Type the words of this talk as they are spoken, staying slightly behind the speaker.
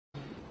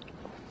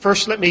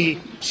First, let me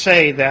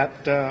say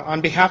that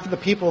on behalf of the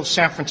people of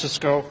San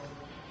Francisco,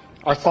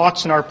 our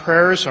thoughts and our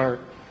prayers are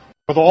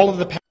with all of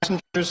the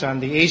passengers on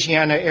the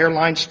Asiana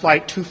Airlines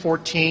Flight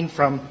 214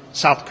 from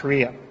South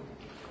Korea.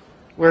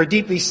 We're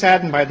deeply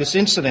saddened by this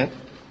incident,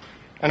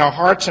 and our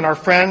hearts and our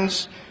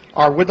friends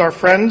are with our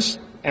friends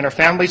and our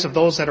families of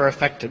those that are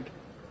affected.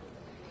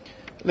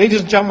 Ladies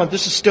and gentlemen,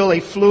 this is still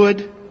a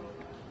fluid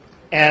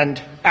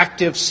and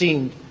active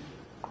scene.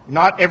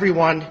 Not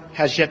everyone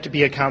has yet to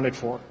be accounted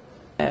for.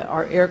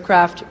 Our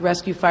aircraft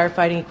rescue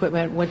firefighting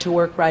equipment went to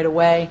work right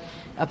away,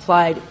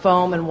 applied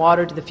foam and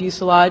water to the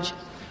fuselage.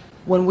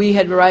 When we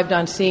had arrived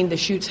on scene, the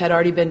chutes had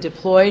already been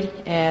deployed,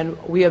 and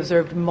we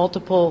observed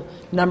multiple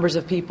numbers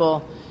of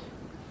people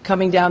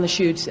coming down the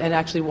chutes and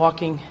actually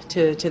walking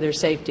to their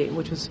safety,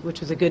 which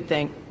was a good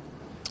thing.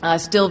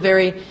 Still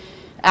very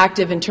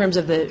active in terms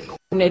of the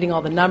coordinating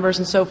all the numbers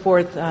and so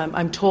forth.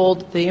 I'm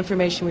told the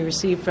information we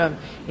received from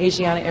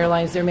Asiana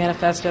Airlines, their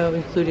manifesto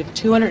included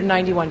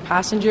 291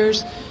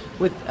 passengers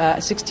with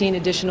 16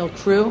 additional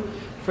crew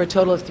for a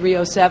total of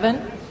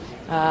 307.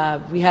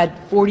 We had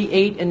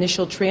 48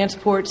 initial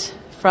transports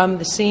from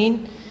the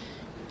scene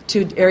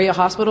to area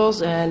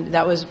hospitals, and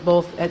that was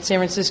both at San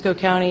Francisco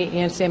County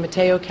and San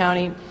Mateo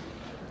County.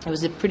 It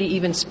was a pretty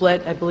even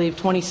split, I believe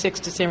 26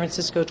 to San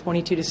Francisco,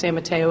 22 to San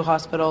Mateo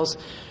hospitals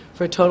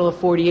for a total of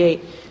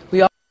 48.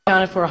 We also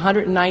accounted for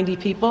 190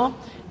 people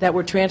that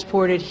were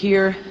transported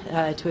here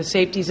to a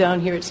safety zone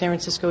here at San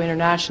Francisco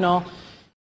International.